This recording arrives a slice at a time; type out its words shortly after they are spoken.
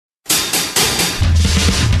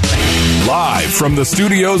Live from the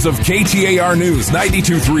studios of KTAR News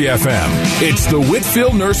 92.3 FM, it's the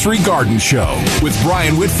Whitfill Nursery Garden Show with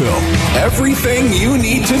Brian Whitfill. Everything you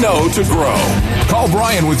need to know to grow. Call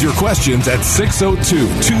Brian with your questions at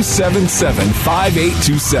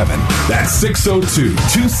 602-277-5827. That's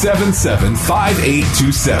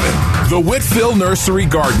 602-277-5827. The Whitfill Nursery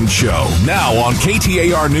Garden Show, now on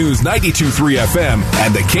KTAR News 92.3 FM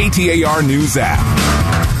and the KTAR News app.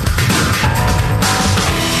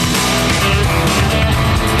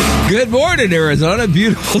 Good morning, Arizona.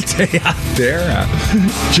 Beautiful day out there.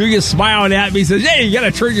 Julia's smiling at me, says, hey, you got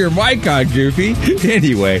to turn your mic on, Goofy.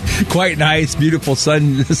 Anyway, quite nice, beautiful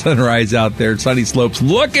sunrise out there. Sunny slopes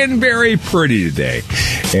looking very pretty today.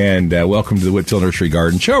 And welcome to the Whitfill Nursery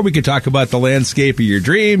Garden Show. We can talk about the landscape of your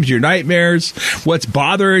dreams, your nightmares, what's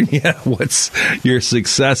bothering you, what's your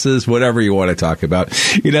successes, whatever you want to talk about.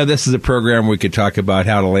 You know, this is a program where we could talk about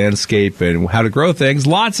how to landscape and how to grow things.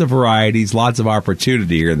 Lots of varieties, lots of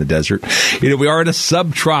opportunity here in the desert. You know, we are in a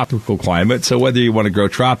subtropical climate, so whether you want to grow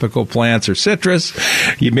tropical plants or citrus,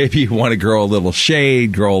 you maybe want to grow a little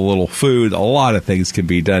shade, grow a little food. A lot of things can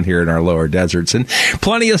be done here in our lower deserts, and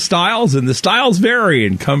plenty of styles, and the styles vary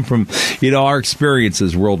and come from, you know, our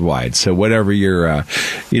experiences worldwide. So whatever your,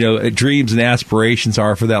 dreams and aspirations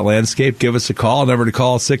are for that landscape, give us a call. Number to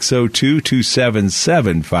call,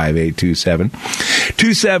 602-277-5827.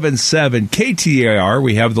 277-KTAR.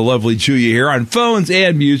 We have the lovely Julia here on phones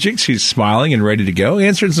and music. She's smiling and ready to go,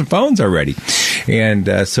 answering some phones already.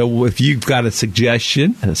 And so if you've got a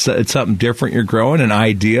suggestion, it's something different you're growing, an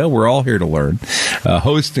idea, we're all here to learn,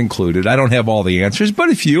 host included. I don't have all the answers, but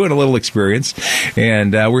a few and a little experience,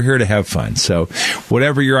 and we're here to have fun. So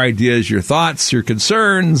whatever your ideas, your thoughts, your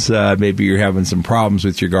concerns, maybe you're having some problems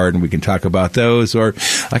with your garden, we can talk about those. Or,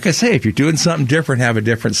 like I say, if you're doing something different, have a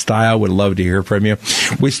different style, would love to hear from you.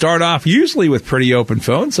 We start off usually with pretty open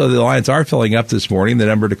phones, so the lines are filling up this morning. The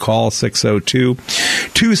number to call,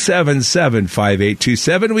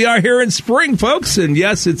 602-277-5827. We are here in spring, folks, and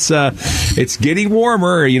yes, it's getting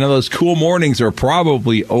warmer. You know, those cool mornings are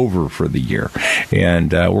probably over for the year,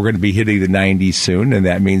 and we're going to be hitting the 90s soon, and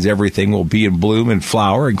that means everything will be in bloom and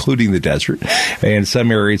flower, including the desert. And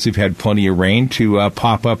some areas we've had plenty of rain to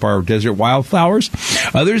pop up our desert wildflowers.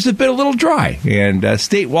 Others have been a little dry, and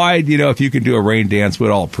statewide, you know, if you can do a rain dance, we'd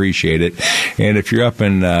all appreciate it. And if you're up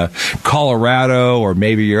in Colorado, or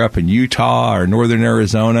maybe you're up in Utah or northern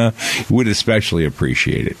Arizona, we'd especially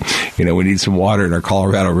appreciate it. You know, we need some water in our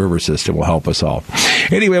Colorado River system. Will help us all.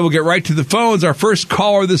 Anyway, we'll get right to the phones. Our first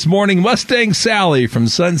caller this morning, Mustang Sally from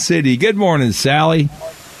Sun City. Good morning, Sally.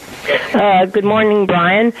 Good morning,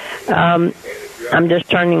 Brian. I'm just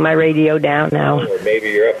turning my radio down now. Or maybe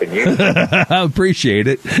you're up in Utah. I appreciate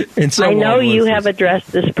it. And so I know you have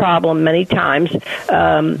addressed this problem many times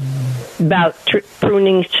about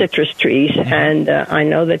pruning citrus trees, and I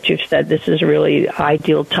know that you've said this is really the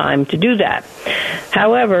ideal time to do that.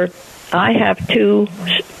 However, I have two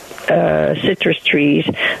citrus trees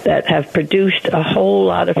that have produced a whole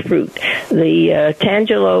lot of fruit. The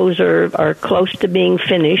tangelos are close to being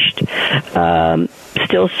finished.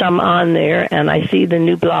 Still some on there, and I see the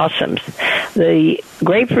new blossoms. The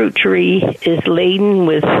grapefruit tree is laden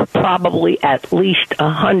with probably at least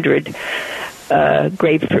 100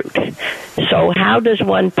 grapefruit. So how does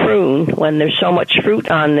one prune when there's so much fruit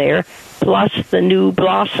on there, plus the new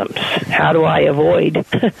blossoms? How do I avoid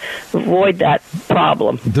that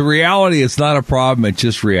problem? The reality, it's not a problem, it's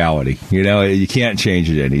just reality. You know, you can't change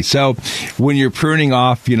it any. So when you're pruning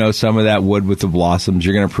off, you know, some of that wood with the blossoms,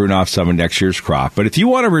 you're going to prune off some of next year's crop. But if you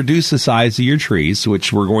want to reduce the size of your trees,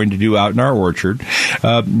 which we're going to do out in our orchard,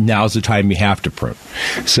 now's the time you have to prune.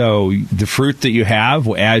 So the fruit that you have,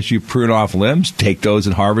 as you prune off limbs, take those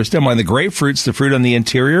and harvest them. On the grapefruits, the fruit on the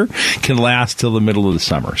interior can last till the middle of the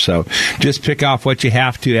summer. So just pick off what you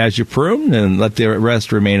have to as you prune and let the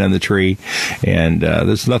rest remain on the tree. And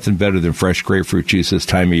there's nothing better than fresh grapefruit juice this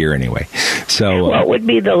time of year anyway. So what would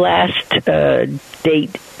be the last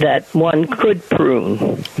date that one could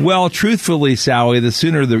prune? Well, truthfully, Sally, the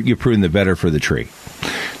sooner you prune, the better for the tree.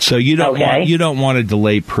 So you don't want to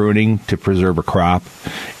delay pruning to preserve a crop,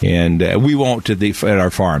 and we won't at our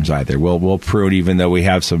farms either. We'll prune even though we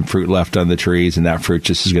have some fruit left on the trees, and that fruit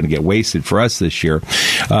just is going to get wasted for us this year.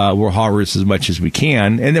 We'll harvest as much as we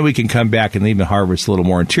can, and then we can come back and even harvest a little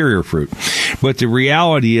more interior fruit. But the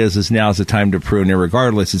reality is now's the time to prune, and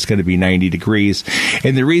regardless, it's going to be 90 degrees.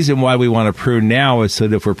 And the reason why we want to prune now is so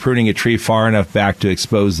that if we're pruning a tree far enough back to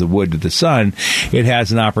expose the wood to the sun, it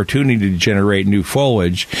has an opportunity to generate new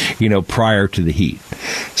foliage, you know, prior to the heat.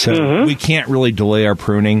 So we can't really delay our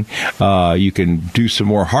pruning. You can do some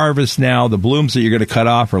more harvest now. The blooms that you're going to cut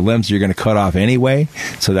off are limbs you're going to cut off anyway,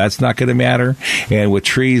 so that's not going to matter. And with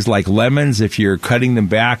trees like lemons, if you're cutting them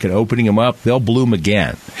back and opening them up, they'll bloom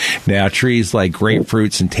again. Now, trees like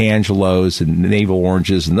grapefruits and tangelos and navel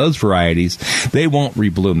oranges and those varieties, they won't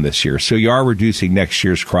rebloom this year. So you are reducing next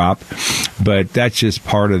year's crop, but that's just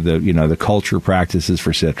part of the, the culture practices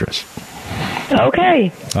for citrus.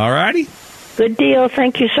 Okay. All righty. Good deal.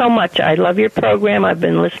 Thank you so much. I love your program. I've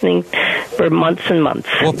been listening for months and months.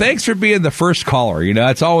 Well, thanks for being the first caller.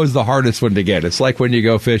 It's always the hardest one to get. It's like when you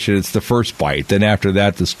go fishing, it's the first bite. Then after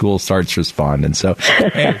that, the school starts responding. So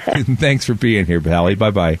hey, thanks for being here, Pally.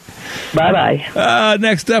 Bye-bye. Bye-bye.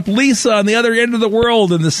 Next up, Lisa on the other end of the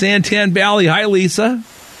world in the Santan Valley. Hi, Lisa.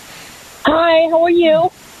 Hi, how are you?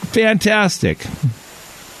 Fantastic.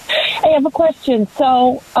 I have a question.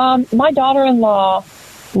 So my daughter-in-law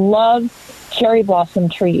loves cherry blossom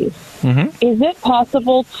trees. Is it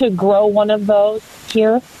possible to grow one of those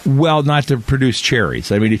here? Well, not to produce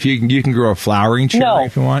cherries. I mean, if you can grow a flowering cherry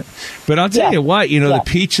if you want. But I'll tell you what, the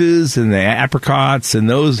peaches and the apricots and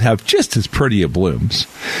those have just as pretty of blooms.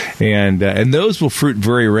 And those will fruit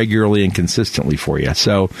very regularly and consistently for you.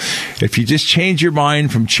 So if you just change your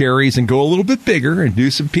mind from cherries and go a little bit bigger and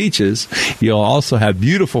do some peaches, you'll also have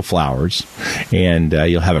beautiful flowers and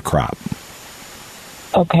you'll have a crop.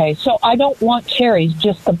 Okay, so I don't want cherries,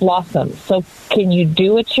 just the blossoms. So can you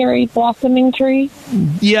do a cherry blossoming tree?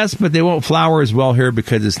 Yes, but they won't flower as well here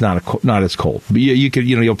because it's not as cold. But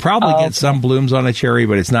you'll probably get some blooms on a cherry,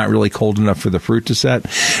 but it's not really cold enough for the fruit to set.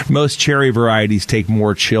 Most cherry varieties take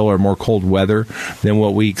more chill or more cold weather than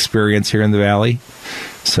what we experience here in the valley.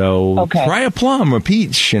 So try a plum, a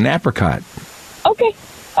peach, an apricot. Okay.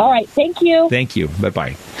 All right. Thank you. Thank you.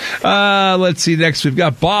 Bye-bye. Let's see. Next, we've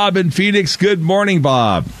got Bob in Phoenix. Good morning,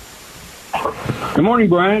 Bob. Good morning,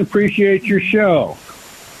 Brian. Appreciate your show.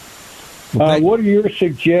 What are your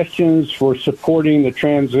suggestions for supporting the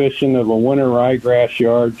transition of a winter ryegrass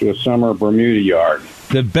yard to a summer Bermuda yard?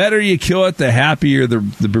 The better you kill it, the happier the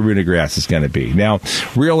Bermuda grass is going to be. Now,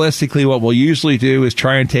 realistically, what we'll usually do is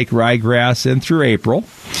try and take ryegrass in through April.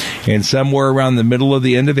 And somewhere around the middle of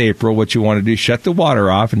the end of April, what you want to do is shut the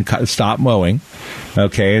water off and stop mowing,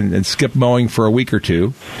 and skip mowing for a week or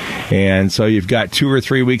two. And so you've got 2 or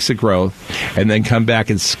 3 weeks of growth, and then come back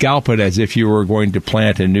and scalp it as if you were going to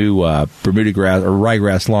plant a new Bermuda grass or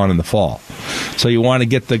ryegrass lawn in the fall. So you want to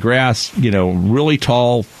get the grass, really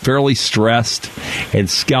tall, fairly stressed, and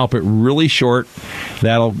scalp it really short.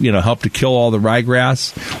 That'll, help to kill all the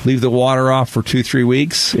ryegrass. Leave the water off for 2-3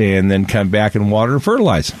 weeks, and then come back and water and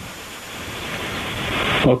fertilize.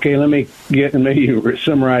 Okay, let me maybe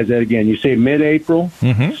summarize that again. You say mid-April,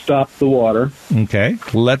 stop the water. Okay,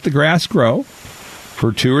 let the grass grow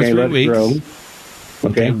for 2 or 3 weeks. Grow.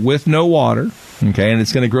 Okay, with no water. Okay, and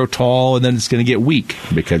it's going to grow tall, and then it's going to get weak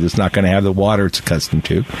because it's not going to have the water it's accustomed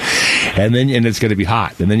to, and it's going to be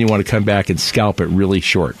hot, and then you want to come back and scalp it really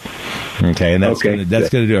short. Okay, and that's going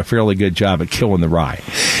to do a fairly good job at killing the rye.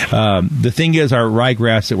 The thing is, our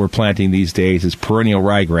ryegrass that we're planting these days is perennial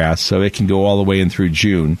ryegrass, so it can go all the way in through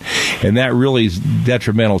June, and that really is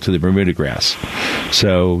detrimental to the Bermuda grass.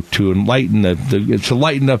 So to lighten up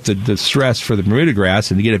the stress for the Bermuda grass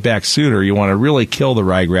and to get it back sooner, you want to really kill the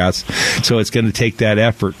ryegrass. So it's going to take that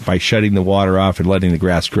effort by shutting the water off and letting the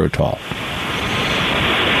grass grow tall.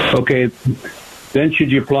 Okay. Then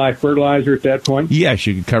should you apply fertilizer at that point? Yes,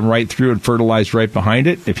 you can come right through and fertilize right behind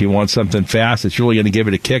it. If you want something fast, it's really going to give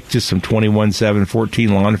it a kick. Just some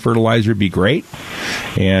 21-7-14 lawn fertilizer would be great.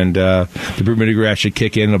 And the Bermuda grass should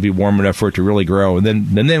kick in. It'll be warm enough for it to really grow. And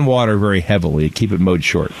then water very heavily. Keep it mowed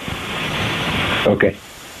short. Okay.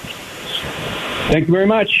 Thank you very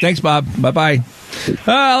much. Thanks, Bob. Bye-bye.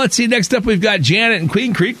 Let's see. Next up, we've got Janet in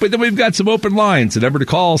Queen Creek, but then we've got some open lines. The number to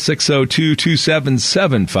call,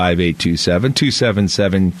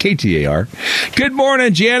 602-277-5827, 277-KTAR. Good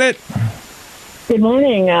morning, Janet. Good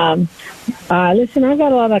morning. Listen, I've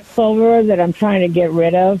got a lot of clover that I'm trying to get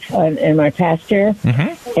rid of in my pasture.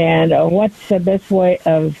 And what's the best way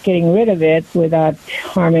of getting rid of it without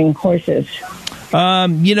harming horses?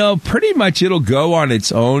 Pretty much it'll go on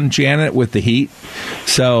its own, Janet, with the heat.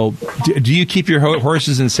 So do you keep your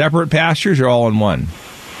horses in separate pastures or all in one?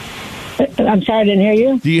 I'm sorry, I didn't hear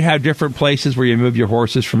you. Do you have different places where you move your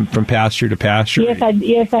horses from pasture to pasture? Yes,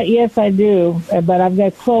 I do. But I've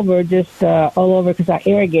got clover just all over because I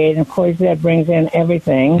irrigate, and of course that brings in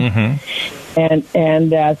everything. And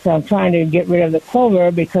so I'm trying to get rid of the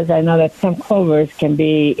clover because I know that some clovers can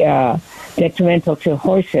be detrimental to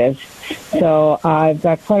horses. So I've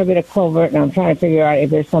got quite a bit of clover, and I'm trying to figure out if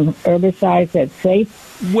there's some herbicides that's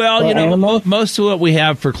safe Well, most of what we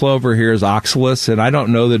have for clover here is oxalis, and I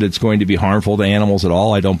don't know that it's going to be harmful to animals at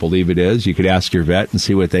all. I don't believe it is. You could ask your vet and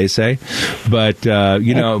see what they say. But,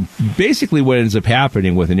 basically what ends up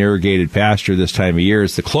happening with an irrigated pasture this time of year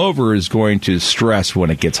is the clover is going to stress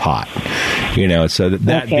when it gets hot. So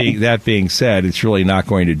that being said, it's really not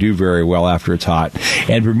going to do very well after it's hot.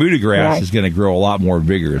 And Bermuda grass is going to grow a lot more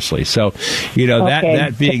vigorously. So,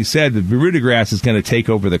 that being said, the Bermuda grass is going to take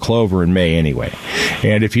over the clover in May anyway.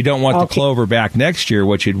 And if you don't want the clover back next year,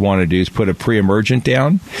 what you'd want to do is put a pre-emergent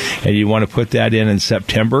down, and you want to put that in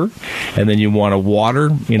September, and then you want to water,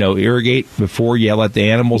 irrigate before you let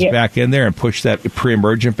the animals back in there and push that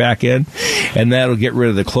pre-emergent back in, and that'll get rid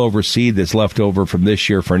of the clover seed that's left over from this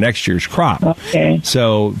year for next year's crop. Okay.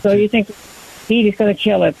 So you think heat is going to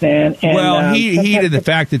kill it then? And, heat and the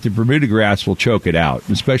fact that the Bermuda grass will choke it out,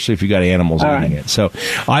 especially if you got animals eating it. So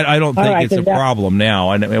I don't think it's a problem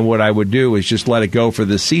now. And what I would do is just let it go for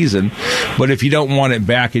the season. But if you don't want it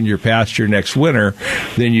back in your pasture next winter,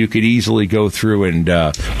 then you could easily go through and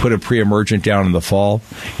put a pre-emergent down in the fall,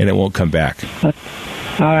 and it won't come back. All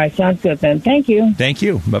right, sounds good then. Thank you. Thank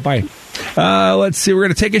you. Bye-bye. Let's see. We're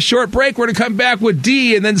going to take a short break. We're going to come back with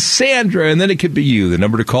Dee and then Sandra, and then it could be you. The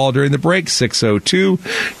number to call during the break,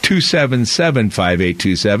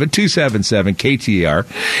 602-277-5827, 277-KTAR.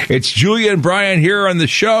 It's Julia and Brian here on the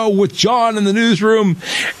show with John in the newsroom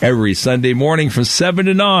every Sunday morning from 7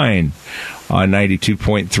 to 9. On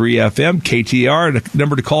 92.3 FM, KTR. The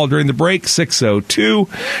number to call during the break,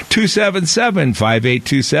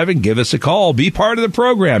 602-277-5827. Give us a call. Be part of the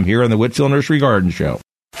program here on the Whitfill Nursery Garden Show.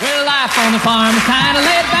 Well, life on the farm is kind of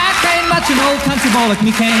laid back. Ain't much an old country boy like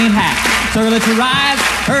me can't hack. It's early to rise,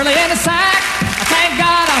 early in the sack. I thank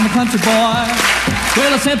God I'm a country boy.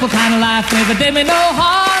 Well, a simple kind of life never did me no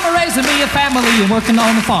harm. Raising me a family and working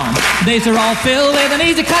on the farm. The days are all filled with an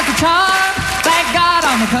easy country charm. Thank God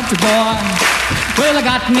I'm a country boy. Well, I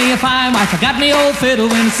got me a fine wife, I got me old fiddle.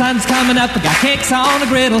 When the sun's coming up, I got cakes on the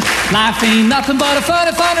griddle. Life ain't nothing but a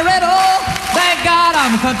funny, funny riddle. Thank God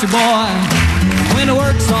I'm a country boy. When the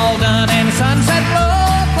work's all done and the sunset blow,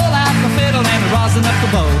 pull out the fiddle and rosin up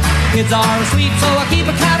the bow. Kids are asleep, so I keep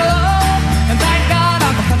a kind of low. And thank God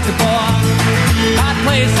I'm a country boy. I'd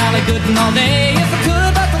play Sally Gooden all day if I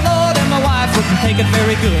could, but the Lord and my wife wouldn't take it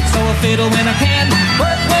very good. So I fiddle when I can,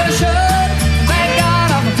 work when I should. Thank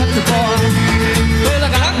God I'm a country boy. Well,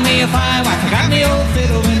 I got me a fine wife, I got me old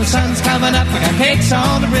fiddle. When the sun's coming up, I got cakes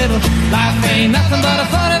on the griddle. Life ain't nothing but a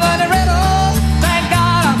funny, funny riddle. Thank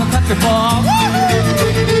God I'm a country boy.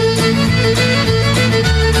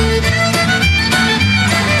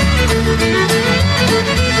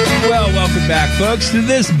 Well, welcome back, folks, to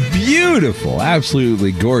this beautiful,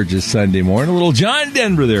 absolutely gorgeous Sunday morning. A little John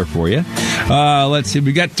Denver there for you. Let's see.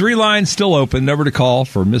 We got 3 lines still open. Number to call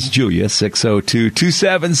for Miss Julia,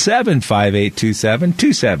 602-277-5827,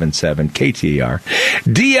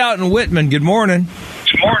 277-KTAR. Dee out in Whitman, good morning.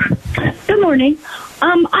 Good morning. Good morning.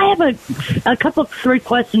 I have a couple of 3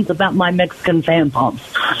 questions about my Mexican fan palms.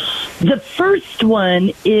 The first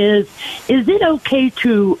one is it okay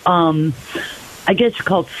to, I guess you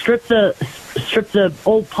call it strip the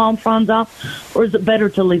old palm fronds off, or is it better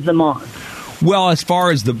to leave them on? Well, as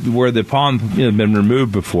far as where the palm have been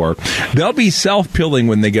removed before, they'll be self-peeling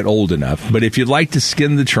when they get old enough. But if you'd like to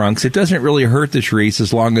skin the trunks, it doesn't really hurt the trees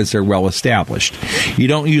as long as they're well established. You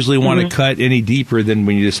don't usually want to cut any deeper than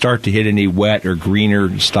when you start to hit any wet or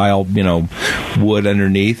greener style, wood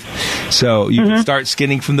underneath. So you can start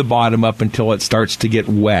skinning from the bottom up until it starts to get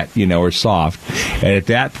wet, or soft. And at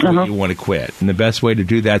that point, you want to quit. And the best way to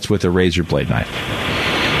do that's with a razor blade knife.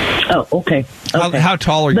 Oh, okay. How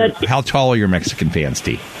tall are your Mexican fans,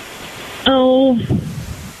 Dee? Oh,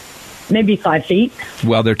 maybe 5 feet.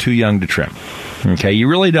 Well, they're too young to trim. Okay, you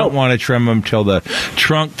really don't want to trim them till the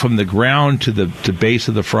trunk from the ground to the base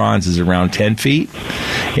of the fronds is around 10 feet.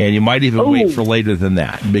 And you might even wait for later than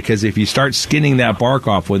that, because if you start skinning that bark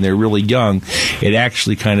off when they're really young, it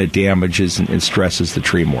actually kind of damages and stresses the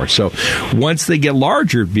tree more. So once they get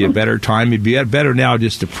larger, it'd be a better time. It'd be better now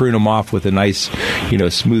just to prune them off with a nice,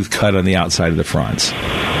 smooth cut on the outside of the fronds.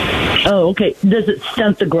 Oh, okay. Does it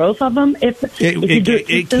stunt the growth of them? If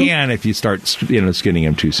it can if you start, skinning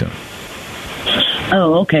them too soon.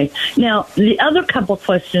 Oh, okay. Now, the other couple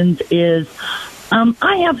questions is,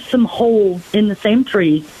 I have some holes in the same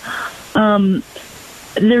trees.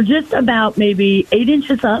 They're just about maybe 8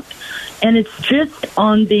 inches up, and it's just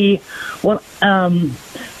on the where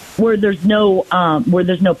there's no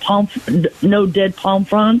dead palm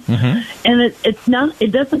frond, and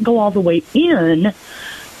it doesn't go all the way in,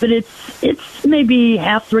 but it's maybe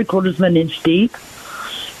 3/4 of an inch deep.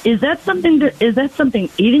 Is that something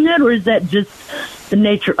eating it, or is that just the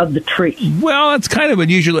nature of the tree? Well, it's kind of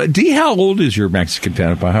unusual. Dee, how old is your Mexican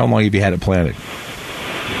fan palm? How long have you had it planted?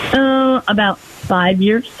 About 5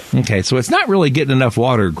 years. Okay, so it's not really getting enough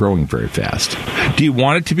water growing very fast. Do you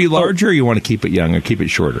want it to be larger, or you want to keep it young or keep it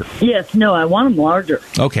shorter? Yes, no, I want them larger.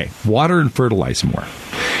 Okay, water and fertilize more.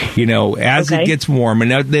 As it gets warm, and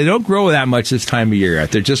now they don't grow that much this time of year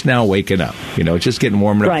yet. They're just now waking up. It's just getting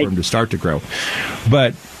warm enough for them to start to grow.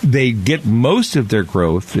 But they get most of their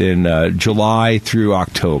growth in July through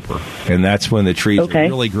October, and that's when the trees are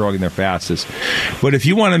really growing their fastest. But if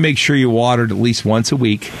you want to make sure you water it at least once a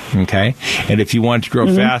week, okay, and if you want to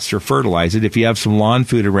grow faster, fertilize it. If you have some lawn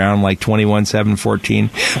food around like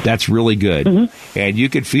 21-7-14, that's really good. And you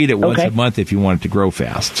could feed it once a month if you want it to grow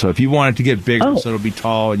fast. So if you want it to get bigger so it'll be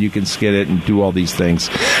tall and you can skid it and do all these things,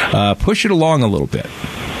 push it along a little bit.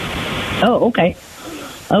 Oh, okay.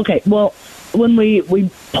 Okay, well, when we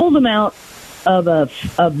pulled them out of a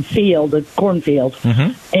field, a cornfield,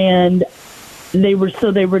 and they were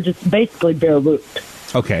just basically bare root.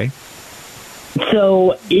 Okay.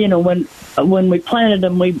 So when we planted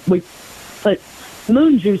them, we put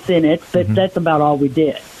moon juice in it, but that's about all we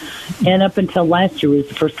did. And up until last year was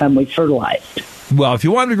the first time we fertilized. Well, if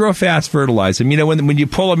you want to grow fast, fertilize them. When you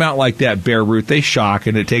pull them out like that, bare root, they shock,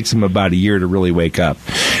 and it takes them about a year to really wake up.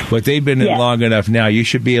 But they've been in long enough now, you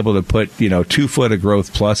should be able to put, 2 foot of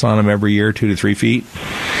growth plus on them every year, 2 to 3 feet.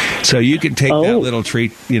 So you can take that little tree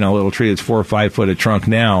that's 4 or 5 foot of trunk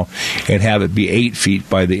now and have it be 8 feet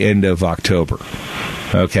by the end of October.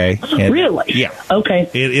 Okay. And, really? Yeah. Okay.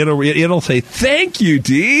 It'll say, "Thank you,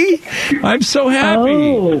 Dee. I'm so happy."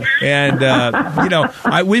 Oh. And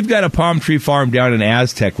we've got a palm tree farm down in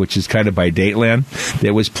Aztec, which is kind of by Dateland,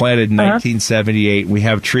 that was planted in 1978. We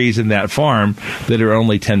have trees in that farm that are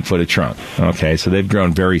only 10 foot of trunk. Okay, so they've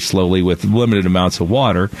grown very slowly with limited amounts of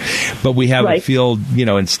water. But we have a field,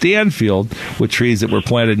 in Stanfield, with trees that were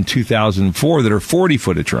planted in 2004 that are 40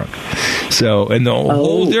 foot of trunk. So, and the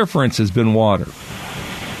whole difference has been water.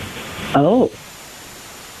 Oh,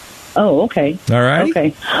 okay. All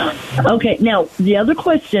right. Okay. Now, the other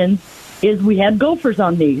question is we had gophers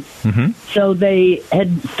on these. So they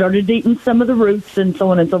had started eating some of the roots and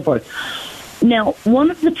so on and so forth. Now,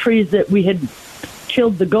 one of the trees that we had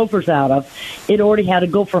killed the gophers out of, it already had a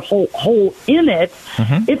gopher hole in it.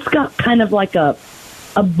 It's got kind of like a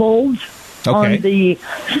bulge on the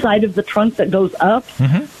side of the trunk that goes up.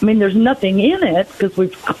 I mean, there's nothing in it because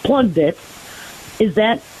we've plugged it. Is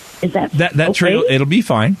that that tree? It'll be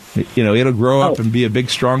fine. It'll grow up and be a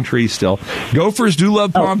big, strong tree still. Gophers do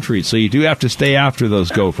love palm trees, so you do have to stay after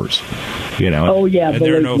those gophers. Oh yeah, and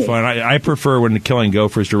they're no fun. I prefer when killing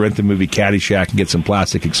gophers to rent the movie Caddyshack and get some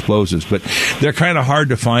plastic explosives, but they're kind of hard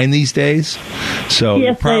to find these days. So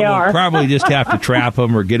yes, they are. Probably just have to trap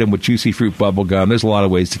them or get them with juicy fruit bubble gum. There's a lot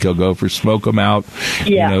of ways to kill gophers. Smoke them out.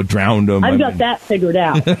 Drown them. I've got that figured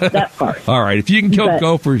out. That part. All right, if you can kill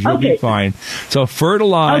gophers, you'll be fine. So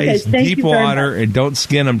fertilize, deep water, and don't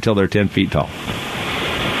skin them till they're 10 feet tall.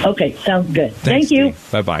 Okay, sounds good. Thanks, Thank you.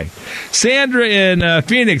 Bye-bye. Sandra in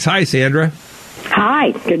Phoenix. Hi, Sandra.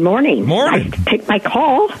 Hi, good morning. Morning. Nice to take my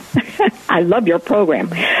call. I love your program.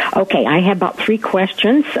 Okay, I have about 3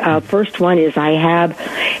 questions. First one is I have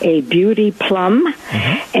a beauty plum,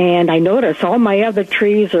 and I notice all my other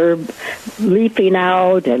trees are leafing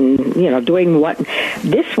out and, doing what.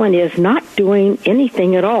 This one is not doing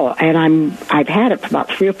anything at all, and I've had it for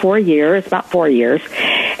about 3 or 4 years, about 4 years,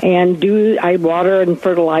 and I water and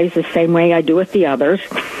fertilize the same way I do with the others.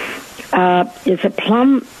 Is a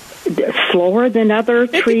plum slower than other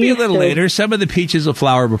trees? It could be a little later. Some of the peaches will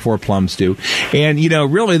flower before plums do. And,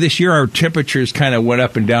 really this year our temperatures kind of went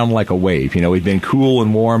up and down like a wave. We've been cool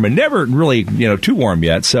and warm and never really, too warm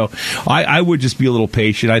yet. So I would just be a little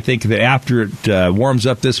patient. I think that after it warms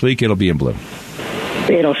up this week, it'll be in bloom.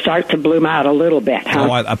 It'll start to bloom out a little bit,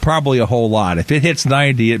 huh? Oh, probably a whole lot. If it hits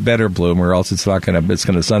 90, it better bloom, or else it's going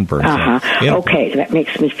to sunburn. Okay, that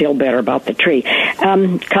makes me feel better about the tree.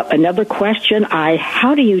 Another question: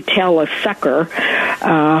 how do you tell a sucker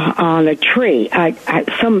on a tree?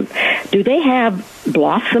 Do they have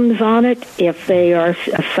blossoms on it if they are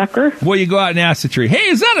a sucker? Well, you go out and ask the tree, "Hey,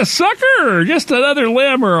 is that a sucker or just another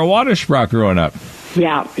limb or a water sprout growing up?"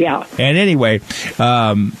 Yeah. And anyway,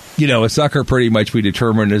 a sucker pretty much we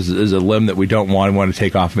determine is a limb that we don't want to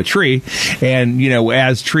take off of a tree. And,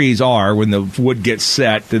 as trees are, when the wood gets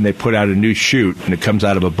set, then they put out a new shoot, and it comes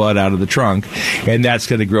out of a bud out of the trunk. And that's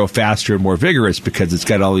going to grow faster and more vigorous because it's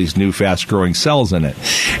got all these new fast-growing cells in it.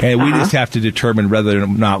 And we just have to determine whether or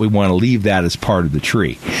not we want to leave that as part of the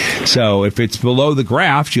tree. So if it's below the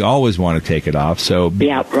graft, you always want to take it off. So trees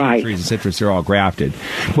and citrus, they're all grafted.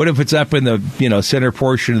 What if it's up in the center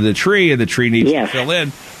portion of the tree and the tree needs to fill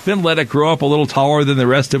in? Then let it grow up a little taller than the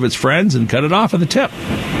rest of its friends and cut it off at the tip.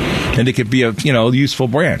 And it could be a useful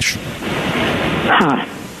branch. Huh.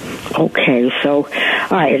 Okay, so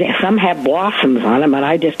all right, some have blossoms on them, and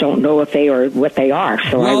I just don't know if they are what they are.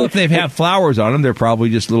 So if they've had flowers on them, they're probably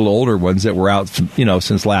just little older ones that were out,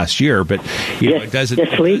 since last year. But it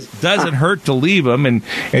doesn't hurt to leave them, and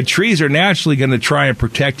trees are naturally going to try and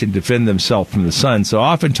protect and defend themselves from the sun. So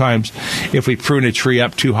oftentimes, if we prune a tree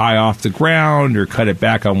up too high off the ground or cut it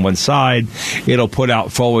back on one side, it'll put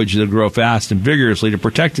out foliage that'll grow fast and vigorously to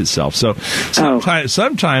protect itself. So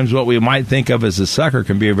sometimes what we might think of as a sucker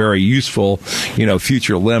can be a very useful,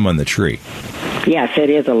 future limb on the tree. Yes,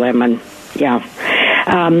 it is a lemon. Yeah.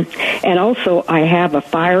 And also, I have a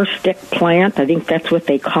fire stick plant. I think that's what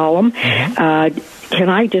they call them. Can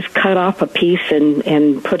I just cut off a piece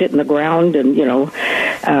and put it in the ground and,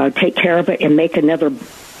 take care of it and make another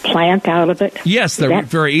plant out of it? Yes, they root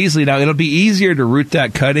very easily. Now, it'll be easier to root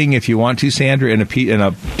that cutting if you want to, Sandra, in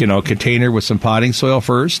a container with some potting soil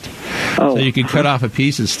first. So you can cut off a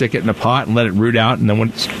piece and stick it in a pot and let it root out, and then when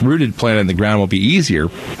it's rooted, plant in the ground will be easier.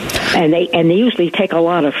 And they usually take a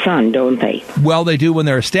lot of sun, don't they? Well, they do when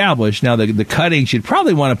they're established. Now, the cuttings you'd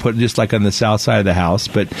probably want to put just like on the south side of the house,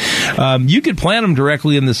 but you could plant them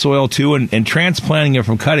directly in the soil too, and transplanting them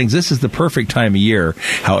from cuttings. This is the perfect time of year,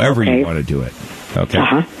 however you want to do it.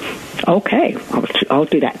 Okay. Okay. I'll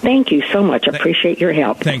do that. Thank you so much. I appreciate your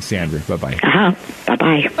help. Thanks, Sandra. Bye-bye.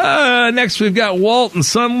 Bye-bye. Next, we've got Walt in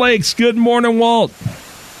Sun Lakes. Good morning, Walt.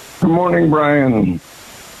 Good morning, Brian.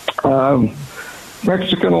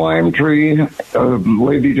 Mexican lime tree, a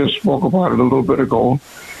lady just spoke about it a little bit ago.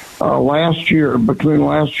 Between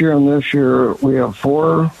last year and this year, we have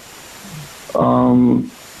 4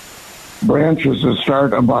 branches that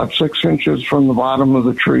start about 6 inches from the bottom of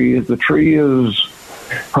the tree. The tree is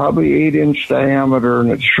probably 8-inch diameter,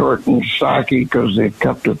 and it's short and stocky because they've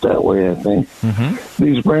kept it that way, I think.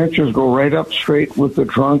 These branches go right up straight with the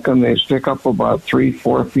trunk, and they stick up about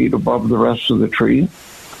 3-4 feet above the rest of the tree.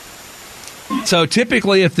 So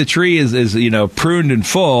typically, if the tree is pruned and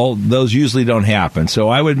full, those usually don't happen. So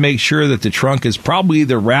I would make sure that the trunk is probably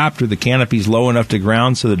either wrapped or the canopy's low enough to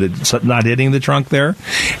ground so that it's not hitting the trunk there,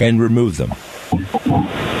 and remove them.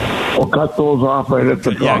 Well, cut those off right at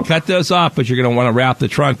the trunk. Yeah, cut those off, but you're going to want to wrap the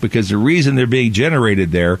trunk because the reason they're being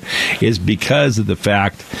generated there is because of the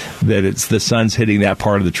fact that it's the sun's hitting that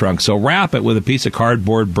part of the trunk. So wrap it with a piece of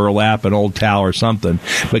cardboard, burlap, an old towel or something,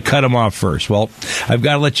 but cut them off first. Well, I've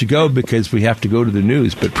got to let you go because we have to go to the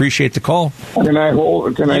news, but appreciate the call. Can I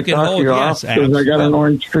talk you off? Because I got an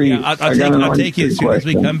orange tree. Yeah, I'll take you as soon as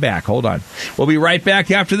we come back. Hold on. We'll be right back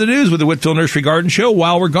after the news with the Whitfill Nursery Garden Show.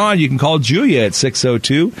 While we're gone, you can call Julia at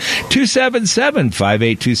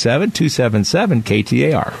 602-277-5827, 277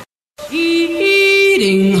 KTAR.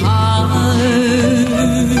 Eating hard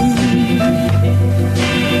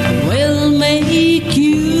will make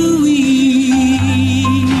you weak.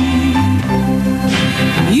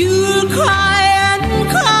 You'll cry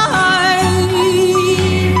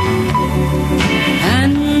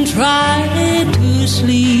and try to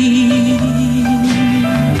sleep,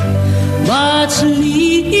 but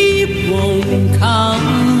sleep won't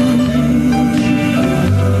come.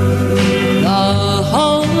 The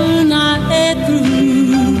whole night through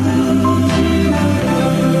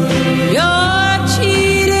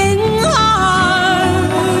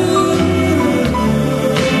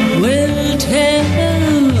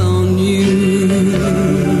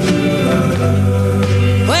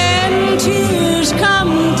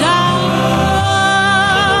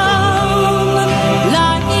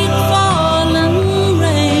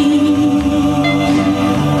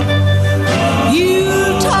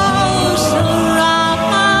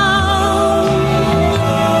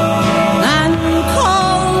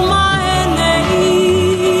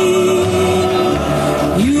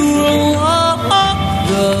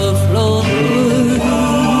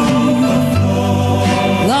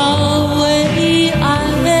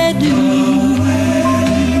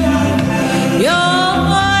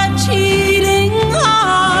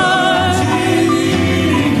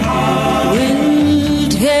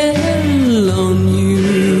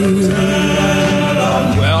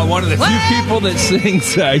of the few people that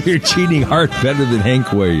sings You're Cheating Heart better than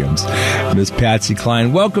Hank Williams. Miss Patsy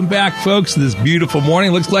Cline. Welcome back, folks, this beautiful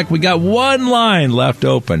morning. Looks like we got one line left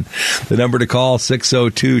open. The number to call,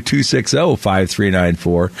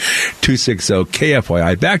 602-260-5394,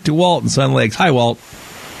 260-KFYI. Back to Walt in Sun Lakes. Hi, Walt.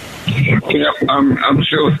 Yeah, I'm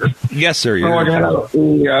still here. Yes, sir. I got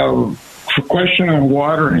a question on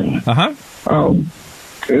watering.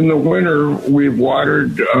 In the winter, we've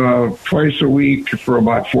watered twice a week for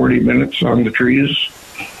about 40 minutes on the trees,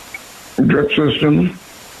 drip system.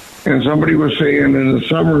 And somebody was saying in the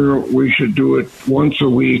summer we should do it once a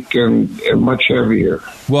week and much heavier.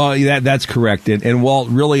 Well, that's correct. And Walt,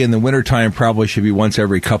 really in the wintertime probably should be once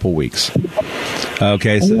every couple weeks.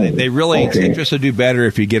 Okay, so they really, citrus will do better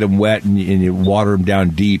if you get them wet and you water them down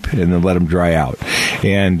deep and then let them dry out.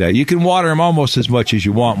 And you can water them almost as much as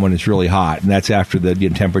you want when it's really hot, and that's after the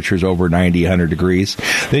temperature's over 90, 100 degrees.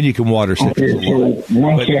 Then you can water citrus. Okay, so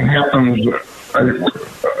once that happens,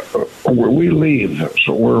 we leave,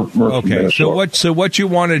 so we're okay. So what you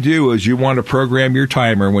want to do is you want to program your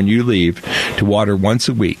timer when you leave to water once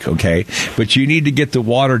a week, okay? But you need to get the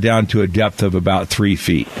water down to a depth of about 3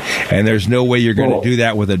 feet, and there's no way you're going to do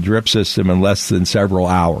that with a drip system in less than several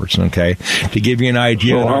hours, okay? To give you an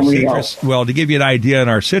idea, in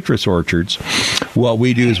our citrus orchards, what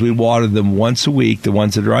we do is we water them once a week, the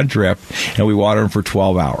ones that are on drip, and we water them for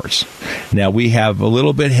 12 hours. Now we have a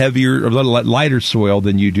little bit heavier, a little lighter soil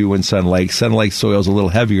than you do in Sun Lake. Sun Lake soil is a little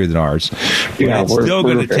heavier than ours, but it's still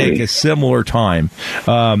going to take a similar time.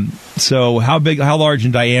 So how large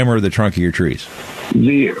in diameter are the trunk of your trees?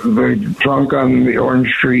 The trunk on the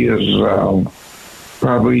orange tree is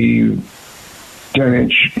probably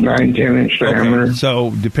 10-inch diameter. Okay.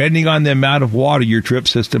 So depending on the amount of water your drip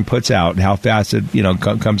system puts out and how fast it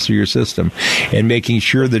comes through your system, and making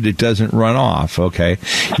sure that it doesn't run off, okay,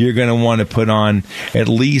 you're going to want to put on at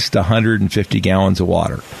least 150 gallons of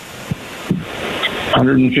water.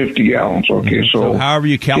 150 gallons, okay. So however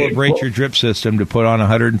you calibrate your drip system to put on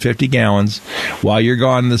 150 gallons, while you're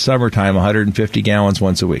gone in the summertime, 150 gallons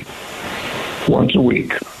once a week. Once a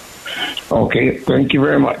week. Okay, thank you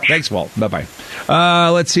very much. Thanks, Walt. Bye-bye.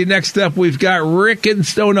 Let's see. Next up, we've got Rick and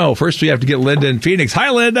Stono. First, we have to get Linda in Phoenix.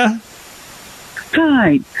 Hi, Linda.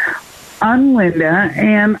 Hi. I'm Linda,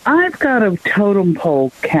 and I've got a totem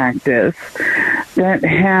pole cactus that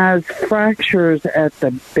has fractures at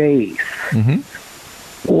the base. Mm-hmm.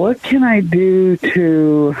 What can I do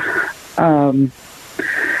to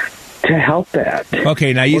help that?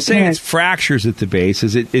 Okay, now you say it's fractures at the base.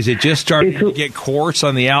 Is it just starting to get coarse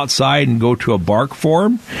on the outside and go to a bark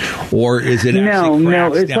form, or is it actually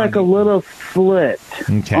No, it's like a little slit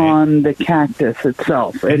on the cactus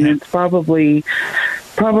itself, and it's probably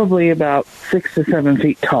about 6 to 7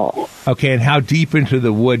 feet tall. Okay, and how deep into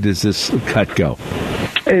the wood does this cut go?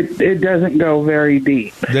 It doesn't go very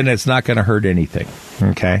deep. Then it's not going to hurt anything.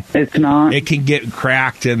 Okay. It's not. It can get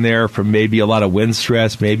cracked in there from maybe a lot of wind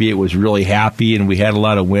stress. Maybe it was really happy and we had a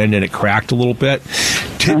lot of wind and it cracked a little bit.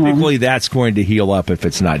 Typically, that's going to heal up if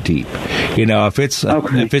it's not deep. If it's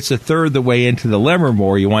a third the way into the limb or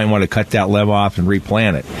more, you might want to cut that limb off and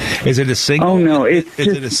replant it. Is it a single? Oh no, is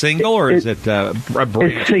it a single or is it a branch?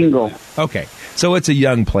 It's single. Okay. So it's a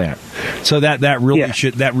young plant. So that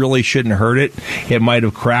really shouldn't hurt it. It might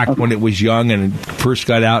have cracked when it was young and first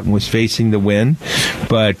got out and was facing the wind,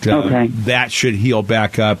 but that should heal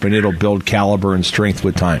back up and it'll build caliber and strength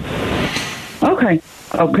with time. Okay.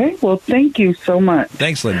 Well, thank you so much.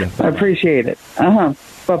 Thanks, Linda. I appreciate it.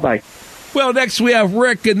 Bye-bye. Well, next we have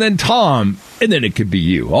Rick and then Tom, and then it could be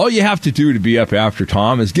you. All you have to do to be up after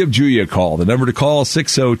Tom is give Julia a call. The number to call is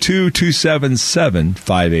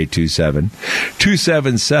 602-277-5827,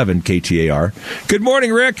 277-KTAR. Good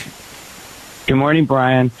morning, Rick. Good morning,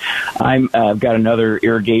 Brian. I've got another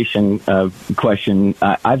irrigation question.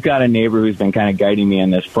 I've got a neighbor who's been kind of guiding me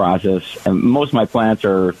in this process. Most of my plants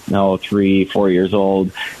are 3-4 years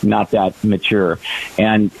old, not that mature.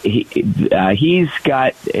 And when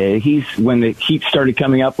the heat started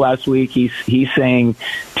coming up last week, he's saying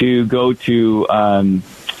to go to a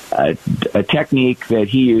technique that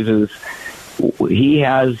he uses. He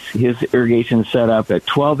has his irrigation set up at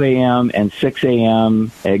 12 a.m. and 6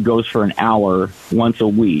 a.m. It goes for an hour once a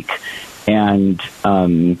week. And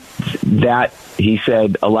that, he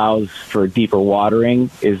said, allows for deeper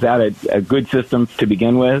watering. Is that a good system to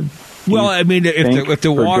begin with? Well, I mean, if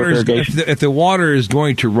the water is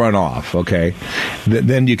going to run off, okay,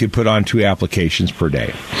 then you could put on 2 applications per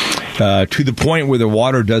day. to the point where the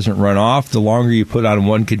water doesn't run off. The longer you put on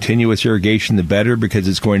one continuous irrigation, the better, because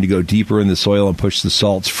it's going to go deeper in the soil and push the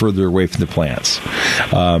salts further away from the plants.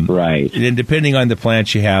 Right. And depending on the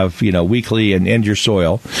plants you have, weekly and your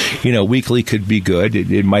soil, weekly could be good.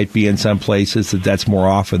 It might be in some places that's more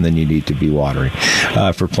often than you need to be watering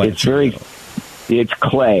for plants. It's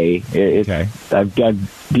clay. Okay. I've dug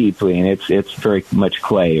deeply, and it's very much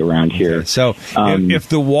clay around here. Okay. So if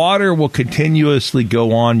the water will continuously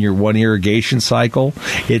go on your one irrigation cycle,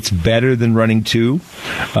 it's better than running two.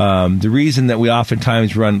 The reason that we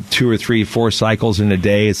oftentimes run 2 or 3, 4 cycles in a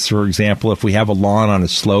day is, for example, if we have a lawn on a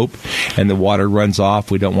slope and the water runs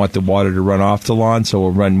off, we don't want the water to run off the lawn, so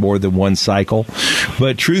we'll run more than one cycle.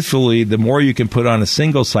 But truthfully, the more you can put on a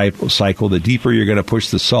single cycle, the deeper you're going to push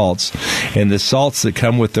the salts. And the salts that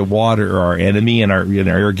come with the water are our enemy in our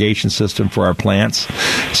irrigation system for our plants.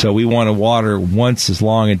 So we want to water once as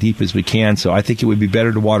long and deep as we can. So I think it would be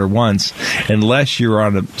better to water once, unless you're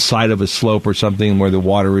on the side of a slope or something where the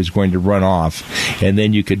water is going to run off, and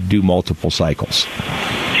then you could do multiple cycles.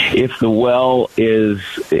 If the well is,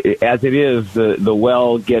 as it is, the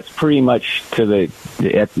well gets pretty much to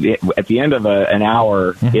at the end of an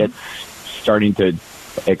hour, it's starting to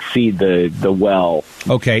exceed the well.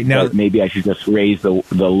 Okay, now maybe I should just raise the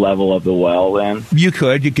level of the well then? You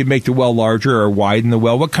could make the well larger or widen the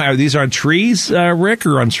well. What kind? Are these on trees, Rick,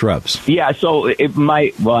 or on shrubs? Yeah, so it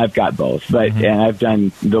might, I've got both, but and I've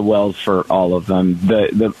done the wells for all of them.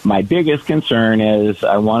 My biggest concern is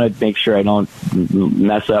I want to make sure I don't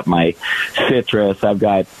mess up my citrus. I've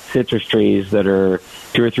got citrus trees that are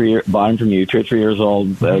 2 or 3 bottom from you, 2 or 3 years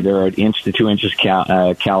old. They're an inch to 2 inches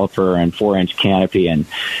caliper and 4-inch canopy. And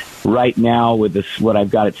right now, with this, what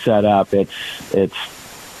I've got it set up, it's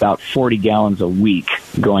about 40 gallons a week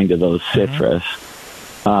going to those citrus.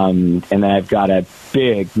 And then I've got a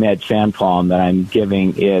big med fan palm that I'm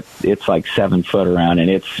giving it. It's like 7 foot around, and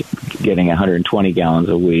it's getting 120 gallons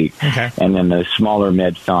a week. Okay. And then the smaller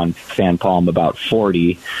med fan palm, about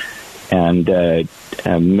 40. And a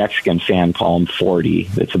Mexican fan palm 40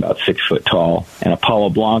 that's about 6 foot tall, and a Palo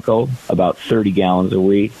Blanco about 30 gallons a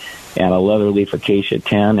week, and a leatherleaf acacia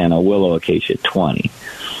 10, and a willow acacia 20.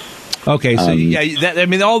 Okay,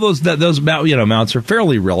 so all those amounts are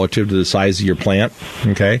fairly relative to the size of your plant,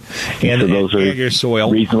 okay, and, so those and your soil,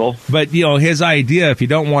 reasonable. But his idea, if you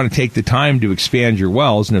don't want to take the time to expand your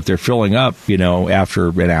wells, and if they're filling up, after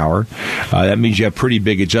an hour, that means you have pretty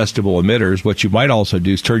big adjustable emitters. What you might also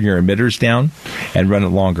do is turn your emitters down and run it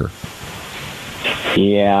longer.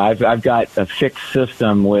 Yeah, I've got a fixed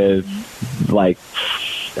system with like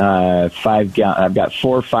 5 gallon. I've got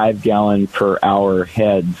 4 5-gallon per hour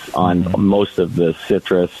heads on most of the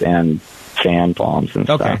citrus and fan palms and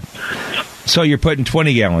stuff. So you're putting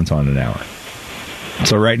 20 gallons on an hour.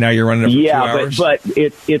 So right now you're running it for 2 hours? but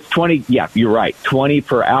it's 20. Yeah, you're right. 20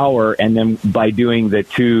 per hour, and then by doing the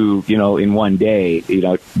two, in one day,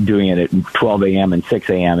 doing it at 12 a.m. and 6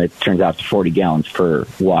 a.m., it turns out to 40 gallons per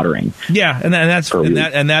watering. Yeah, and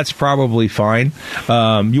that's probably fine.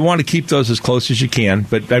 You want to keep those as close as you can,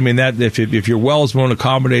 but I mean that if your wells won't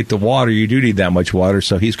accommodate the water, you do need that much water.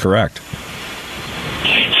 So he's correct.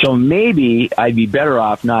 So maybe I'd be better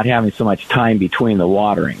off not having so much time between the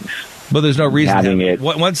waterings. But there's no reason having it.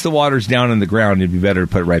 Once the water's down in the ground, it'd be better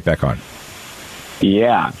to put it right back on.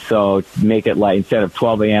 Yeah, so make it like, instead of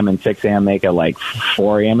 12 a.m. and 6 a.m., make it like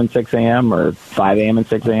 4 a.m. and 6 a.m. or 5 a.m. and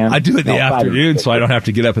 6 a.m. I do it in the afternoon, so I don't have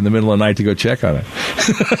to get up in the middle of the night to go check on it.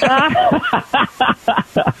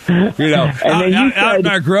 Out in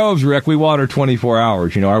our groves, Rick, we water 24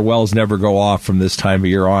 hours. Our wells never go off from this time of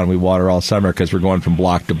year on. We water all summer because we're going from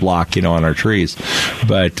block to block, on our trees.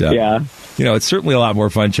 But it's certainly a lot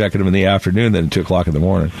more fun checking them in the afternoon than at 2 o'clock in the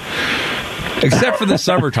morning. Except for the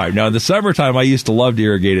summertime. Now, in the summertime, I used to love to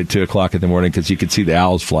irrigate at 2 o'clock in the morning because you could see the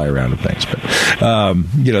owls fly around and things. But,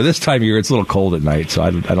 this time of year, it's a little cold at night, so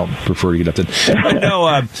I don't prefer to get up then. But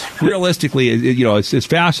no, realistically, as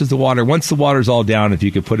fast as the water, once the water's all down, if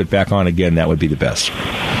you could put it back on again, that would be the best.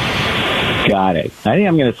 Got it. I think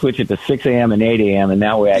I'm going to switch it to 6 a.m. and 8 a.m., and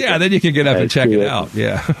that way then you can get up and check it out.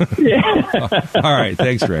 Yeah. All right.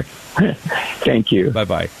 Thanks, Rick. Thank you.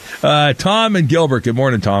 Bye-bye. Tom and Gilbert. Good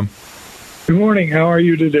morning, Tom. Good morning. How are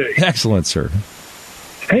you today? Excellent, sir.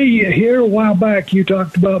 Hey, here a while back you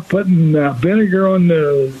talked about putting vinegar on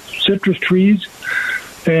the citrus trees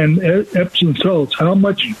and Epsom salts. How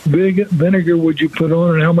much vinegar would you put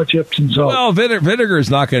on, and how much Epsom salt? Well, vinegar is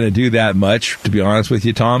not going to do that much, to be honest with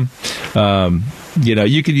you, Tom.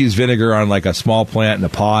 You could use vinegar on like a small plant in a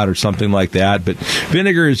pot or something like that. But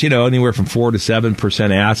vinegar is, anywhere from 4 to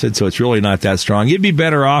 7% acid, so it's really not that strong. You'd be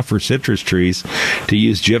better off for citrus trees to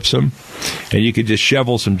use gypsum. And you could just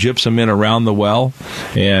shovel some gypsum in around the well.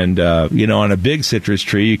 And, on a big citrus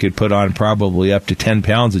tree, you could put on probably up to 10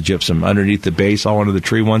 pounds of gypsum underneath the base all into the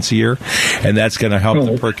tree once a year. And that's going to help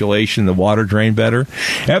the percolation, the water drain better.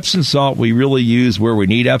 Epsom salt, we really use where we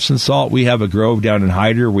need Epsom salt. We have a grove down in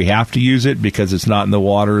Hyder. We have to use it because it's not in the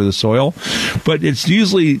water or the soil. But it's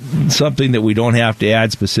usually something that we don't have to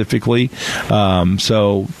add specifically.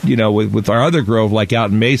 With our other grove, like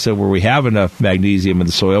out in Mesa, where we have enough magnesium in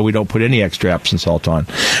the soil, we don't put any extra Epsom salt on.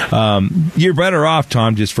 You're better off,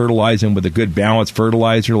 Tom, just fertilizing with a good balanced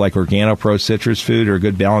fertilizer like OrganoPro citrus food or a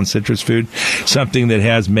good balanced citrus food, something that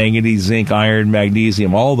has manganese, zinc, iron,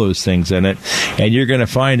 magnesium, all those things in it. And you're going to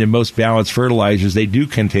find in most balanced fertilizers, they do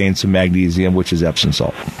contain some magnesium, which is Epsom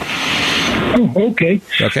salt. Oh, okay.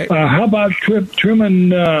 Okay. How about trimming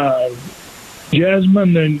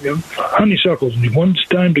jasmine and honeysuckles? When's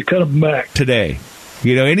the time to cut them back? Today.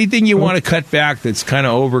 Anything you want to cut back that's kind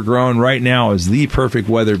of overgrown right now is the perfect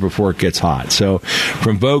weather before it gets hot. So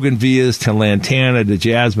from bougainvilleas to lantana to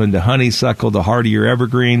jasmine to honeysuckle to hardier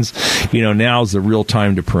evergreens, now's the real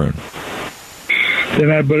time to prune. Then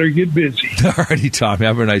I better get busy. All righty, Tom.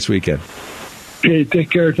 Have a nice weekend. Okay, take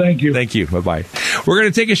care. Thank you. Thank you. Bye-bye. We're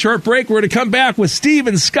going to take a short break. We're going to come back with Steve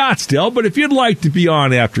in Scottsdale. But if you'd like to be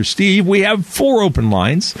on after Steve, we have 4 open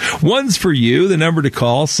lines. One's for you. The number to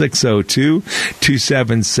call,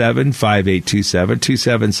 602-277-5827,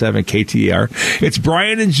 277-KTAR. It's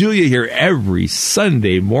Brian and Julia here every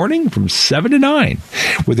Sunday morning from 7 to 9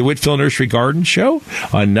 with the Whitfill Nursery Garden Show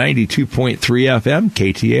on 92.3 FM,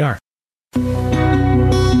 KTAR.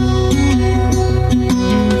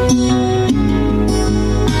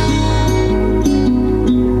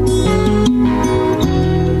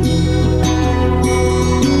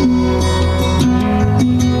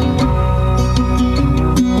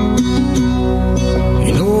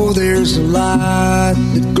 There's a light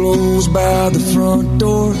that glows by the front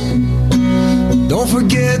door. Don't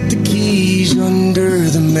forget the keys under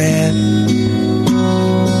the mat.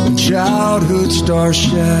 When childhood stars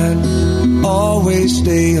shine, always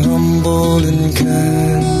stay humble and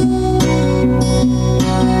kind.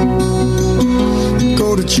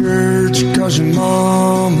 Go to church 'cause your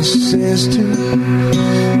mama says to.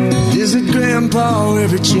 Visit grandpa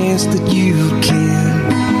every chance that you can.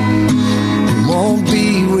 Won't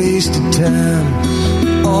be wasted time.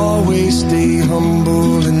 Always stay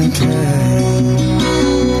humble and kind.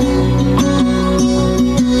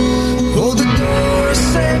 Hold the door,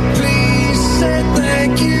 say please, say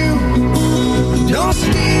thank you. Don't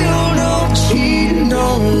steal, don't cheat,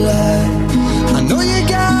 don't lie. I know you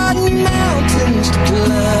got mountains to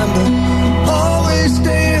climb, but always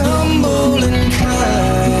stay humble and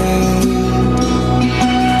kind.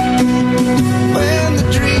 When the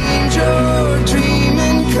dreams you're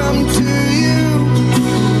dreaming come to you,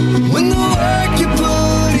 when the work you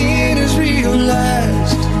put in is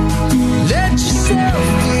realized, let yourself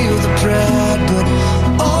feel the pride, but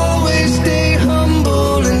always stay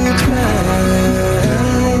humble and kind.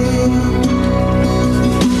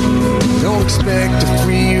 Don't expect a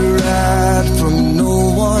free ride from no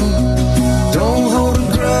one. Don't hold a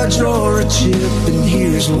grudge or a chip, and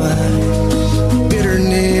here's why.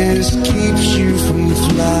 Bitterness keeps you from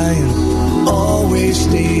flying. Always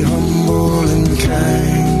stay humble and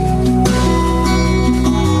kind.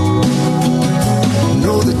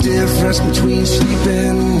 Know the difference between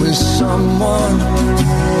sleeping with someone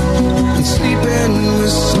and sleeping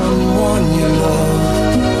with someone you love.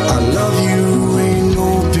 I love you ain't no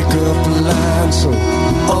pickup line, so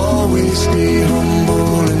always stay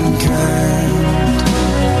humble and kind.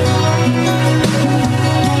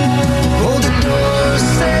 Hold the door,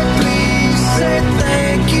 say please, say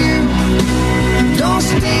thank you. Don't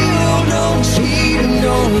steal, don't cheat, and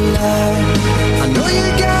don't lie. I know you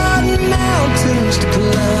got mountains to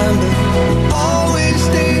climb, but always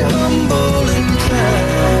stay humble and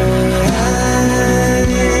kind.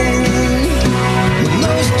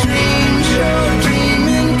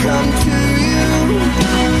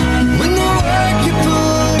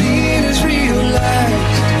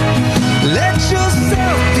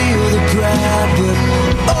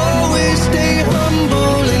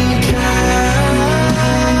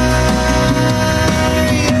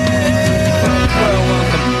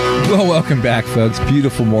 Welcome back, folks.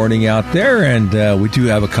 Beautiful morning out there, and we do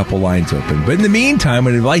have a couple lines open. But in the meantime,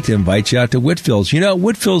 I'd like to invite you out to Whitfill's. You know, at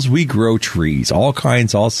Whitfill's, we grow trees, all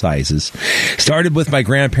kinds, all sizes. Started with my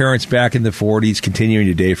grandparents back in the 40s, continuing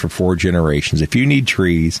today for 4 generations. If you need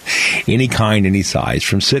trees, any kind, any size,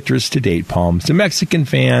 from citrus to date palms to Mexican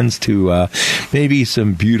fans to maybe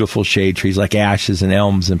some beautiful shade trees like ashes and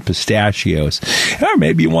elms and pistachios. Or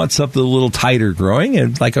maybe you want something a little tighter growing,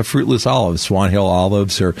 and like a fruitless olive, Swan Hill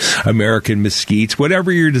olives or American mesquites,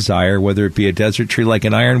 whatever your desire, whether it be a desert tree like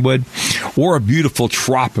an ironwood or a beautiful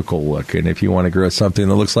tropical look. And if you want to grow something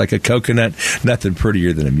that looks like a coconut, nothing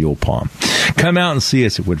prettier than a mule palm. Come out and see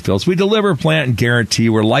us at Whitfill's. We deliver, plant, and guarantee.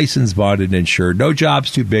 We're licensed, bonded, and insured. No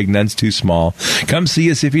job's too big, none's too small. Come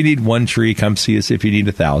see us if you need 1 tree. Come see us if you need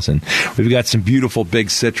 1,000. We've got some beautiful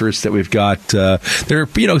big citrus that we've got. They're,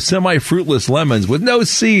 semi-fruitless lemons with no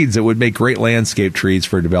seeds that would make great landscape trees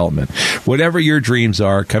for development. Whatever your dreams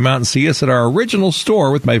are, come out and see us at our original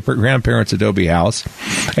store with my grandparents' adobe house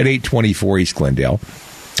at 824 East Glendale.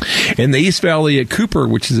 In the East Valley at Cooper,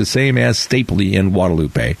 which is the same as Stapley in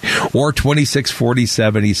Guadalupe, or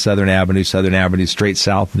 2647 East Southern Avenue, straight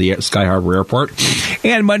south of the Sky Harbor Airport.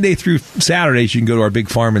 And Monday through Saturdays, you can go to our big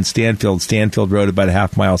farm in Stanfield Road, about a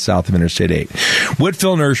half mile south of Interstate 8.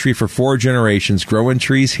 Whitfill Nursery for 4 generations, growing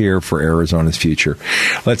trees here for Arizona's future.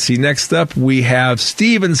 Let's see, next up, we have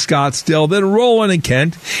Steve in Scottsdale, then Roland in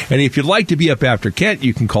Kent. And if you'd like to be up after Kent,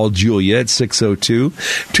 you can call Julia at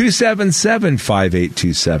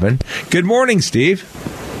 602-277-5827. Good morning, Steve.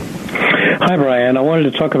 Hi, Brian. I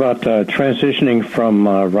wanted to talk about transitioning from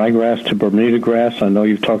ryegrass to Bermuda grass. I know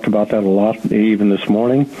you've talked about that a lot, even this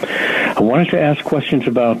morning. I wanted to ask questions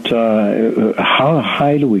about how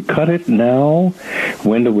high do we cut it now?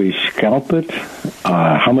 When do we scalp it?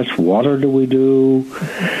 How much water do we do?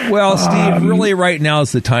 Well, Steve, really right now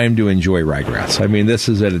is the time to enjoy ryegrass. I mean, this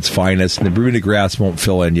is at its finest, and the Bermuda grass won't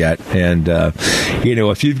fill in yet. And,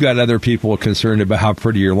 if you've got other people concerned about how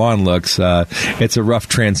pretty your lawn looks, it's a rough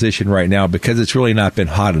transition right now because it's really not been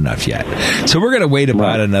hot enough yet. So we're going to wait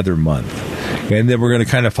about another month. And then we're going to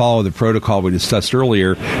kind of follow the protocol we discussed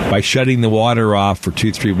earlier by shutting the water off for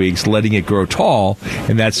 2-3 weeks, letting it grow tall,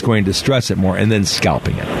 and that's going to stress it more, and then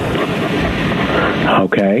scalping it.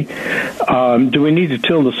 Okay. Do we need to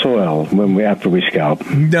till the soil after we scalp?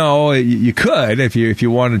 No, you could if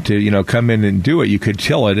you wanted to. Come in and do it. You could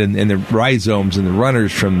till it, and the rhizomes and the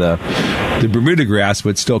runners from the Bermuda grass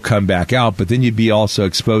would still come back out. But then you'd be also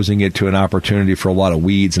exposing it to an opportunity for a lot of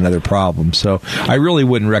weeds and other problems. So I really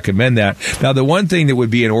wouldn't recommend that. Now, the one thing that would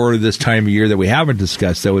be in order this time of year that we haven't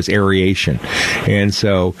discussed though is aeration. And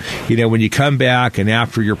so when you come back and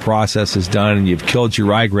after your process is done and you've killed your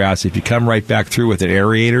ryegrass, if you come right back through with an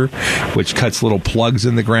aerator, which cuts little plugs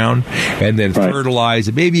in the ground, and then fertilize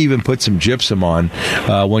and maybe even put some gypsum on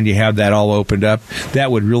when you have that all opened up,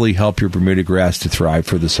 that would really help your Bermuda grass to thrive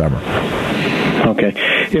for the summer. Okay.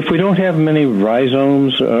 If we don't have many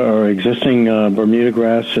rhizomes or existing Bermuda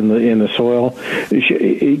grass in the soil,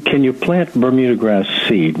 can you plant Bermuda grass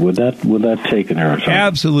seed? Would that take an Arizona?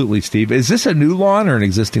 Absolutely, Steve. Is this a new lawn or an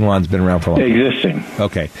existing lawn that's been around for a long time? Existing.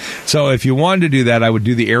 Okay. So if you wanted to do that, I would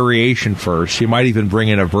do the aeration first. You might even bring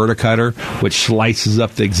in a verticutter, which slices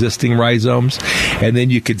up the existing rhizomes, and then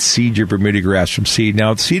you could seed your Bermuda grass from seed.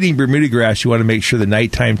 Now, seeding Bermuda grass, you want to make sure the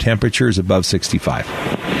nighttime temperature is above 65.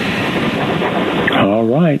 All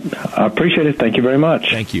right. I appreciate it. Thank you very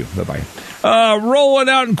much. Thank you. Bye-bye. Rolling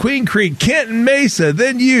out in Queen Creek, Kenton Mesa,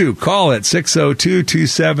 then you. Call it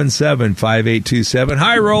 602-277-5827.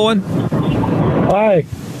 Hi, Roland. Hi.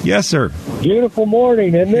 Yes, sir. Beautiful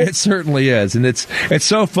morning, isn't it? It certainly is. And it's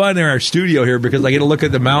so fun in our studio here because I get to look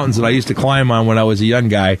at the mountains that I used to climb on when I was a young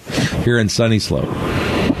guy here in Sunny Slope.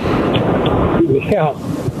 Yeah.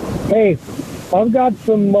 Hey, I've got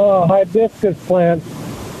some hibiscus plants.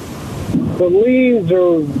 The leaves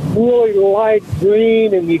are really light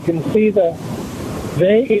green, and you can see the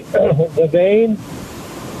veins.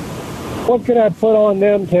 What can I put on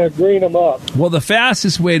them to green them up? Well, the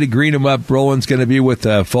fastest way to green them up, Roland's going to be with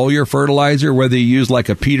foliar fertilizer, whether you use like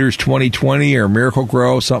a Peters 2020 or Miracle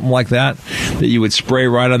Grow, something like that you would spray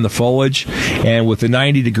right on the foliage. And with the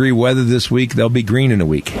 90-degree weather this week, they'll be green in a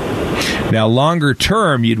week. Now, longer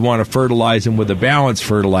term, you'd want to fertilize them with a balanced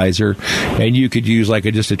fertilizer, and you could use like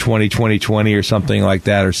just a 20-20-20 or something like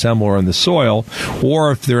that or similar in the soil.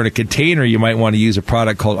 Or if they're in a container, you might want to use a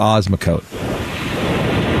product called Osmocote.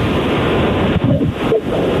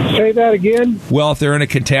 Say that again? Well, if they're in a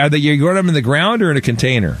container, you're growing them in the ground or in a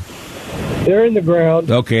container? They're in the ground.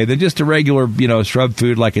 Okay, then just a regular, shrub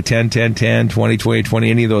food like a 10-10-10, 20-20-20,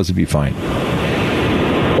 any of those would be fine.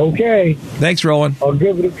 Okay. Thanks, Roland. I'll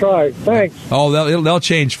give it a try. Thanks. Oh, they'll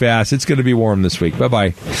change fast. It's going to be warm this week.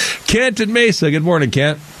 Bye-bye. Kent and Mesa. Good morning,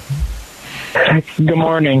 Kent. Good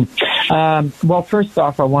morning. Well, first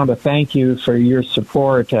off, I want to thank you for your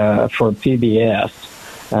support for PBS.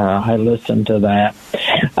 I listened to that.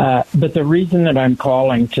 But the reason that I'm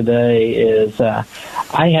calling today is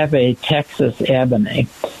I have a Texas ebony,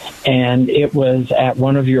 and it was at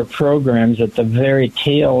one of your programs at the very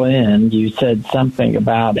tail end. You said something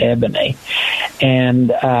about ebony,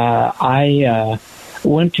 and I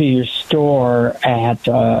went to your store at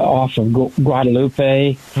off of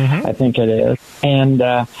Guadalupe, I think it is, and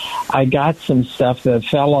I got some stuff. The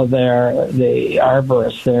fellow there, the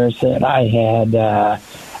arborist there, said I had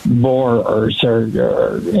borers or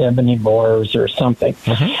ebony borers or something,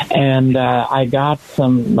 and I got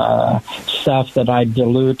some stuff that I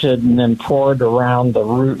diluted and then poured around the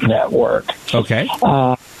root network. Okay.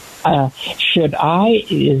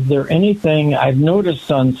 Is there anything I've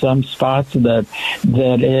noticed on some spots that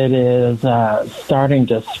it is starting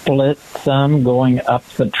to split some going up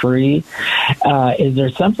the tree? Is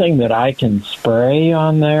there something that I can spray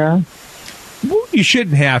on there? You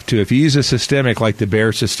shouldn't have to. If you use a systemic like the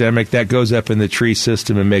Bayer systemic, that goes up in the tree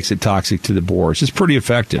system and makes it toxic to the borers. It's pretty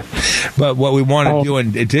effective. But what we want to do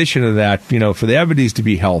in addition to that, for the ebonies to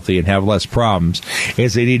be healthy and have less problems,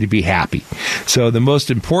 is they need to be happy. So the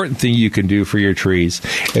most important thing you can do for your trees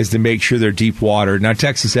is to make sure they're deep watered. Now,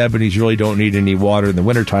 Texas ebonies really don't need any water in the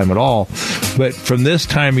wintertime at all. But from this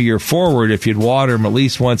time of year forward, if you'd water them at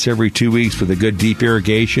least once every 2 weeks with a good deep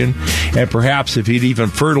irrigation, and perhaps if you'd even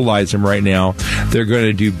fertilize them right now, they're going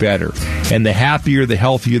to do better. And the happier, the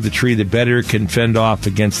healthier the tree, the better it can fend off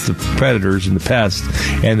against the predators and the pests.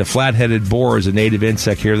 And the flat-headed borer is a native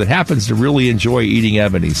insect here that happens to really enjoy eating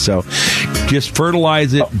ebonies. So just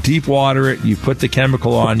fertilize it, deep water it, you put the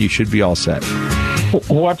chemical on, you should be all set.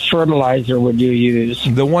 What fertilizer would you use?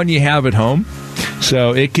 The one you have at home.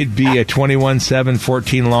 So it could be a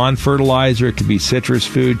 21-7-14 lawn fertilizer. It could be Citrus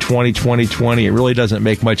Food 20-20-20. It really doesn't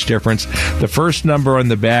make much difference. The first number on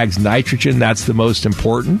the bag's nitrogen. That's the most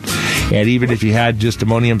important. And even if you had just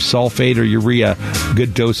ammonium sulfate or urea, a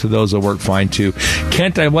good dose of those will work fine too.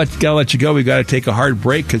 Kent, I've got to let you go. We've got to take a hard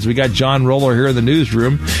break because we got John Roller here in the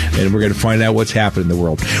newsroom, and we're going to find out what's happening in the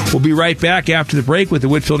world. We'll be right back after the break with the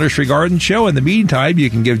Whitfill Nursery Garden Show. In the meantime,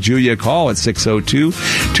 you can give Julia a call at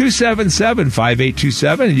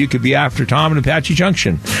 602-277-5827, and you could be after Tom and Apache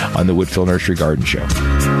Junction on the Whitfill Nursery Garden Show.